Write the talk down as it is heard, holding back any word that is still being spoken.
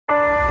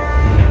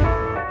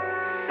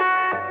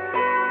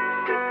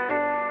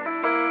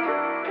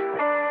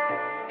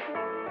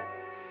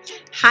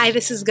Hi,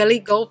 this is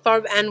Galit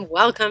Goldfarb and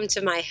welcome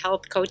to my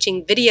health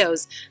coaching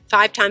videos.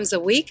 5 times a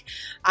week,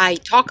 I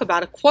talk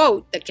about a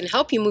quote that can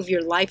help you move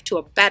your life to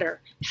a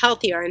better,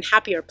 healthier, and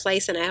happier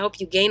place, and I hope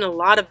you gain a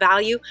lot of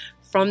value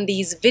from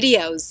these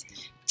videos.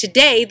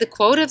 Today, the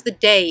quote of the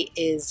day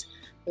is,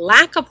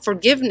 "Lack of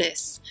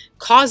forgiveness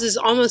causes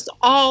almost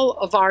all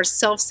of our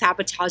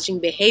self-sabotaging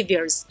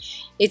behaviors."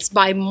 It's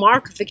by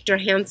Victor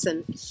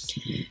Hansen.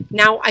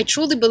 Now, I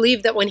truly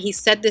believe that when he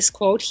said this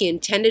quote, he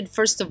intended,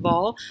 first of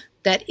all,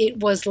 that it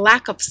was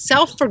lack of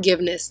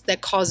self-forgiveness that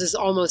causes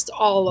almost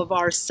all of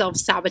our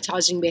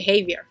self-sabotaging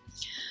behavior.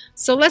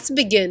 So let's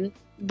begin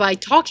by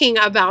talking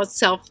about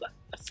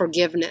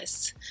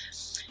self-forgiveness.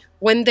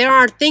 When there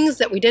are things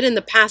that we did in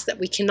the past that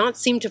we cannot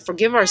seem to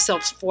forgive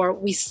ourselves for,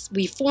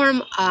 we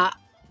form a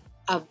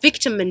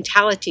victim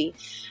mentality.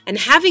 And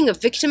having a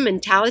victim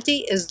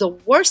mentality is the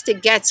worst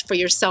it gets for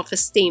your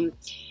self-esteem.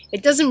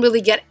 It doesn't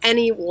really get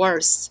any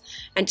worse.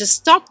 And to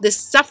stop this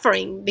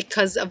suffering,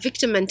 because a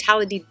victim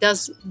mentality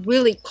does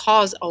really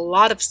cause a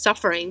lot of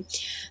suffering,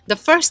 the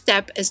first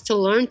step is to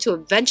learn to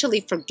eventually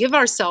forgive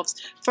ourselves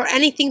for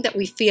anything that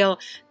we feel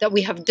that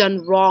we have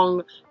done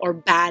wrong or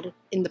bad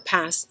in the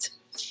past.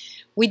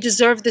 We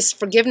deserve this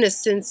forgiveness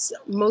since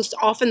most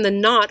often than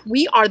not,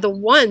 we are the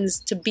ones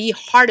to be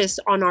hardest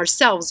on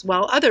ourselves,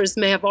 while others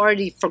may have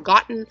already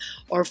forgotten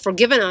or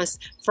forgiven us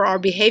for our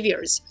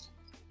behaviors.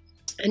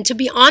 And to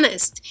be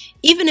honest,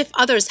 even if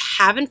others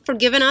haven't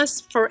forgiven us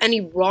for any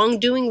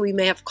wrongdoing we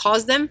may have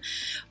caused them,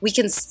 we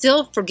can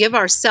still forgive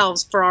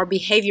ourselves for our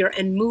behavior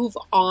and move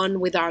on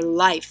with our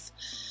life.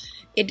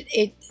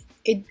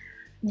 It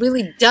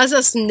really does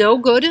us no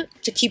good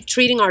to keep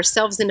treating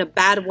ourselves in a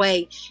bad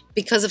way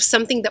because of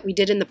something that we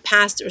did in the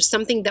past or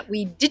something that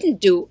we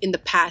didn't do in the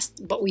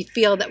past, but we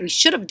feel that we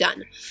should have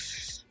done.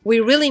 We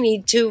really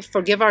need to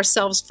forgive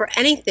ourselves for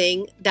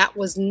anything that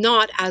was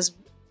not as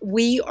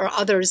we or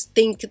others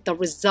think the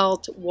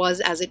result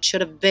was as it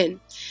should have been.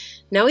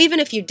 Now, even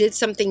if you did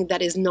something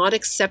that is not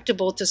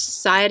acceptable to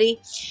society,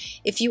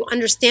 if you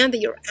understand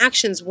that your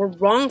actions were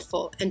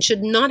wrongful and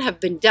should not have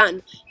been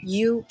done,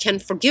 you can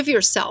forgive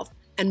yourself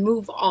and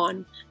move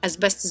on as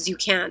best as you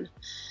can.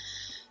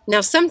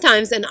 Now,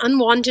 sometimes an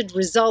unwanted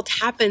result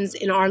happens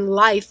in our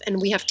life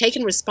and we have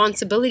taken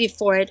responsibility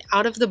for it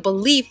out of the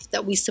belief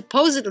that we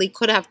supposedly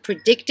could have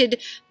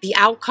predicted the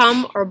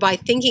outcome, or by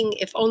thinking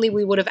if only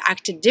we would have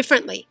acted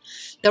differently,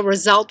 the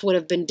result would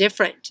have been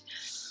different.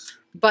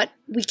 But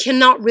we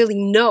cannot really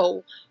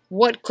know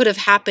what could have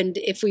happened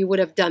if we would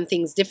have done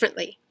things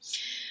differently.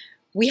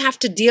 We have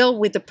to deal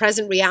with the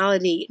present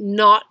reality,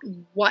 not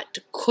what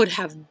could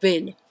have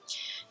been.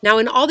 Now,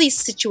 in all these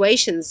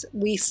situations,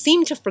 we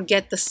seem to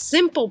forget the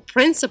simple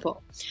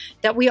principle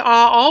that we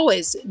are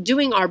always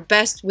doing our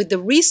best with the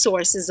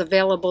resources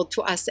available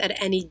to us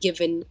at any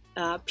given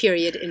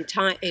period in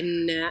time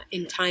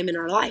in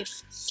our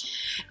life.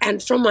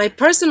 And from my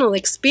personal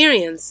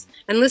experience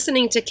and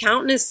listening to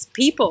countless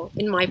people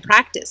in my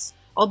practice,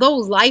 although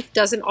life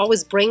doesn't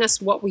always bring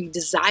us what we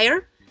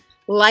desire,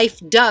 life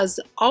does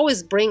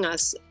always bring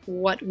us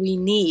what we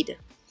need.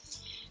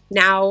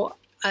 Now,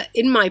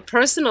 in my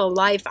personal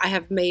life, I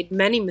have made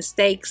many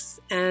mistakes,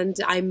 and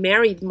I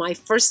married my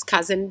first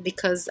cousin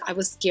because I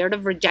was scared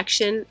of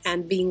rejection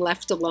and being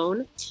left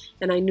alone,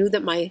 and I knew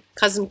that my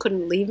cousin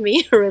couldn't leave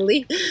me,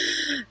 really.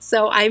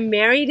 So I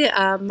married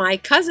my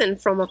cousin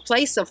from a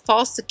place of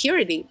false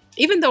security.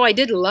 Even though I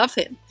did love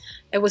him,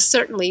 it was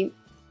certainly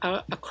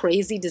a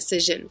crazy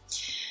decision.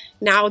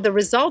 Now, the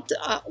result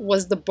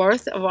was the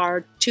birth of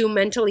our 2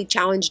 mentally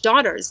challenged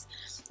daughters.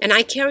 And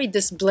I carried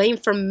this blame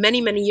for many,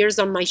 many years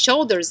on my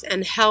shoulders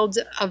and held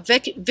a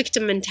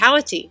victim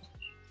mentality.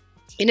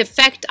 In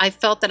effect, I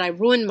felt that I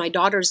ruined my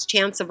daughter's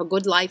chance of a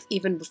good life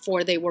even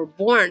before they were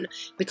born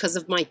because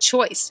of my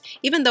choice,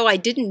 even though I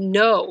didn't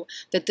know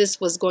that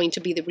this was going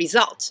to be the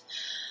result.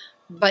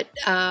 But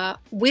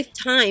with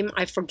time,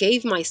 I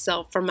forgave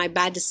myself for my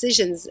bad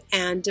decisions,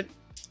 and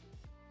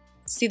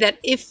see that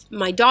if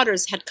my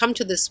daughters had come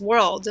to this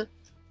world,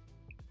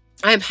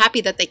 I am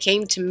happy that they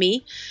came to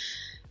me,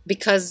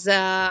 because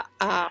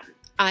I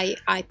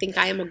think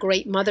I am a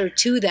great mother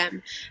to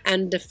them,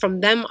 and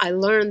from them I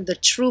learned the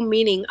true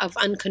meaning of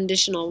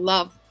unconditional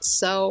love.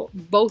 So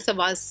both of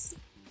us,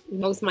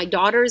 both my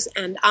daughters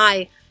and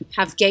I,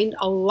 have gained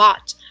a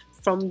lot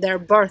from their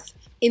birth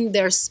in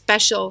their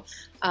special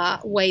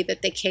way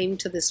that they came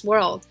to this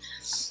world.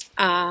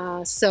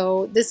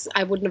 So this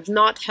I would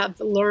not have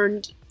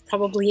learned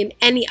probably in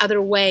any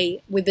other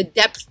way with the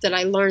depth that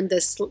I learned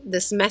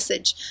this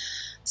message.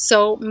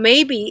 So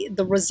maybe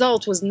the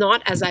result was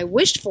not as I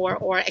wished for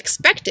or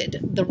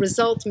expected. The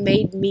result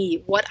made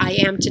me what I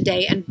am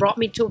today and brought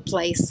me to a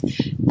place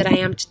that I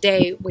am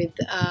today with,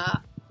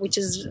 which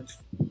is,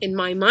 in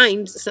my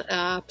mind,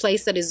 a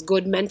place that is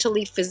good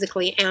mentally,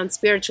 physically, and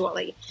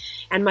spiritually.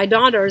 And my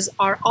daughters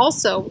are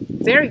also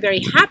very, very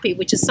happy,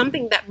 which is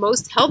something that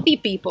most healthy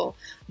people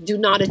do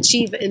not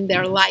achieve in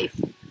their life.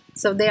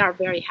 So they are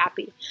very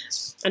happy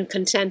and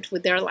content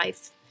with their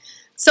life.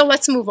 So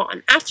let's move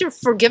on. After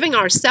forgiving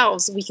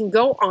ourselves, we can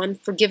go on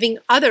forgiving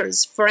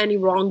others for any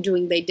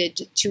wrongdoing they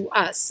did to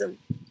us.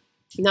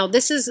 Now,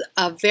 this is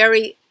a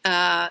very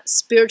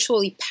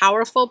spiritually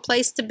powerful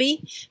place to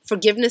be.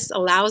 Forgiveness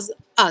allows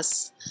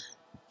us,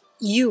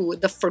 you,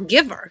 the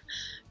forgiver,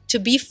 to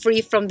be free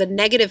from the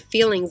negative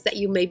feelings that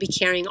you may be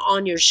carrying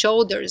on your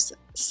shoulders,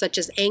 such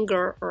as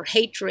anger or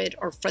hatred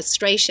or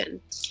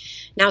frustration.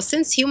 Now,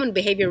 since human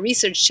behavior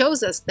research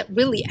shows us that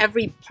really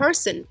every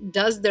person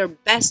does their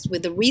best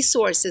with the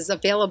resources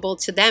available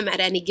to them at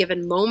any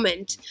given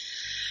moment,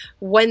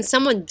 when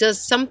someone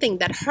does something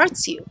that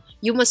hurts you,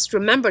 you must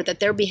remember that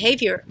their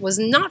behavior was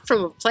not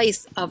from a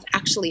place of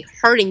actually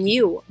hurting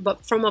you,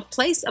 but from a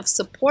place of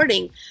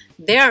supporting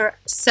their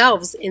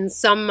selves in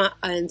some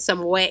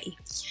way.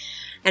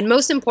 And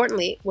most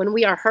importantly, when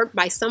we are hurt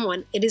by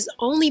someone, it is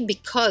only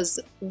because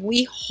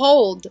we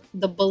hold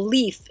the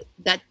belief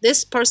that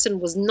this person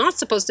was not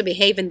supposed to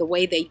behave in the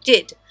way they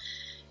did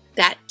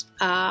that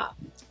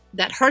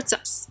hurts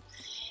us.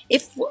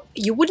 If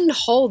you wouldn't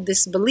hold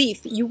this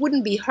belief, you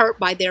wouldn't be hurt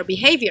by their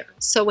behavior.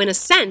 So in a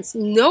sense,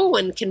 no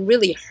one can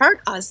really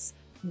hurt us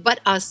but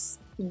us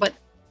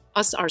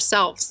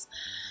ourselves.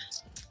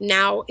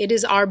 Now, it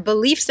is our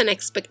beliefs and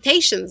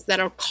expectations that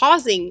are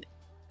causing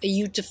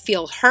you to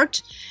feel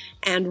hurt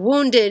and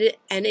wounded,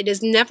 and it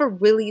is never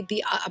really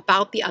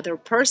about the other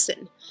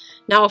person.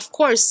 Now, of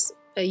course,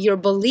 your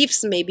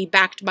beliefs may be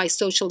backed by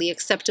socially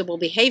acceptable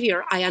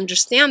behavior. I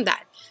understand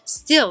that.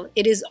 Still,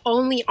 it is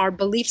only our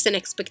beliefs and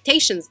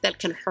expectations that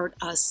can hurt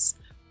us,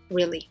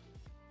 really.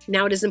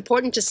 Now, it is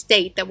important to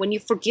state that when you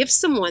forgive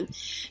someone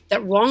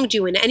that wronged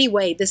you in any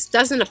way, this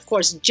doesn't, of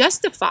course,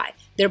 justify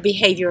their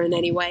behavior in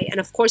any way.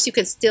 And of course, you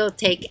can still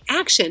take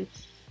action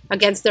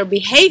against their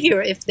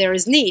behavior if there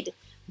is need.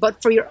 But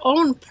for your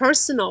own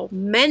personal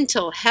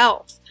mental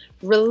health,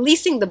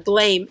 releasing the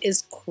blame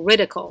is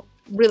critical,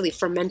 really,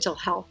 for mental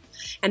health.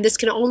 And this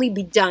can only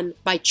be done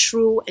by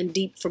true and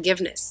deep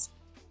forgiveness.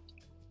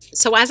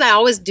 So as I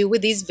always do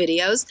with these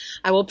videos,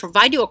 I will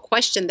provide you a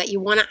question that you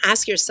want to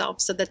ask yourself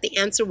so that the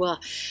answer will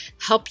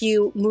help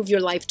you move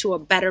your life to a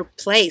better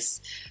place.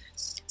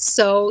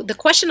 So the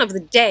question of the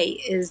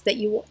day is that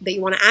you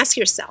want to ask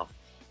yourself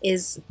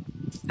is,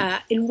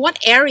 in what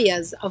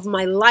areas of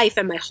my life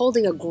am I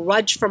holding a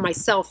grudge for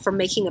myself for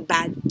making a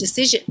bad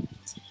decision?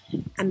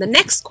 And the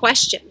next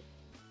question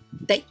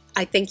that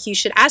I think you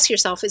should ask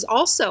yourself is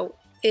also,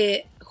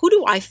 who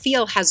do I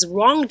feel has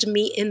wronged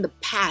me in the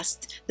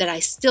past that I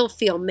still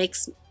feel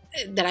makes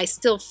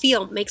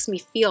me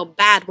feel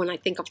bad when I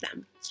think of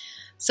them?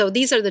 So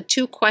these are the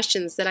two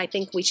questions that I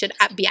think we should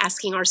be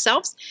asking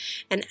ourselves.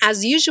 And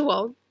as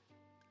usual,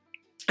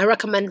 I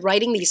recommend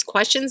writing these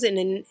questions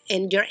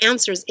and your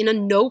answers in a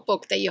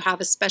notebook that you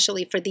have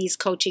especially for these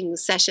coaching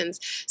sessions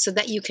so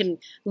that you can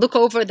look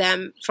over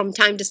them from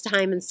time to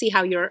time and see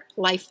how your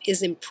life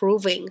is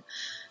improving,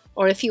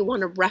 or if you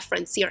want to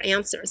reference your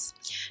answers.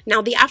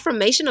 Now, the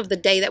affirmation of the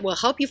day that will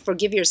help you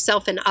forgive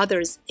yourself and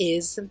others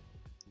is,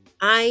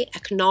 I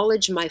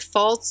acknowledge my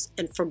faults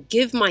and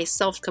forgive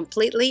myself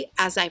completely.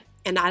 As I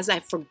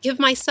forgive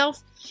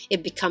myself,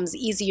 it becomes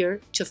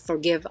easier to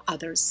forgive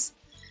others.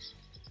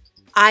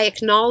 I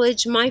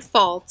acknowledge my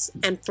faults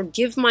and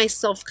forgive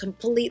myself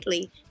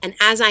completely, and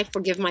as I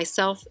forgive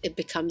myself, it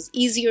becomes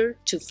easier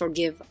to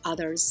forgive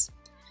others.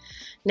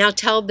 Now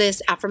tell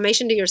this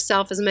affirmation to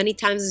yourself as many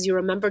times as you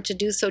remember to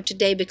do so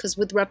today, because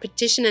with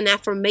repetition, an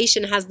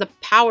affirmation has the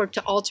power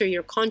to alter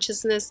your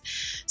consciousness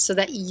so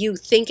that you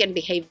think and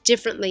behave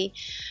differently,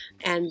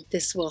 and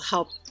this will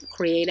help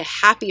create a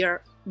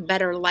happier,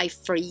 better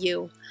life for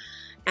you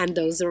and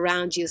those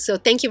around you. So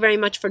thank you very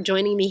much for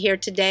joining me here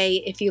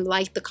today. If you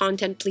like the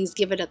content, please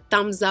give it a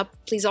thumbs up.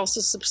 Please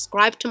also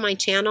subscribe to my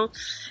channel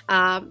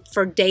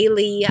for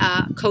daily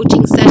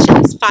coaching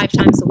sessions 5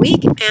 times a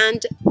week,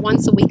 and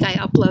once a week I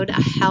upload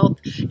a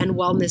health and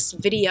wellness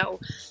video.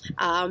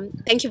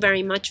 Thank you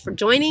very much for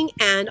joining,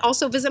 and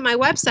also visit my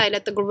website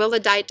at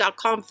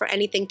thegorilladiet.com for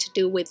anything to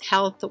do with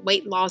health,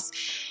 weight loss,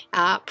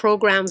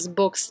 programs,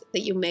 books that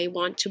you may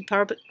want to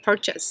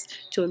purchase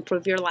to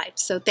improve your life.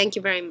 So thank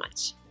you very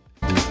much.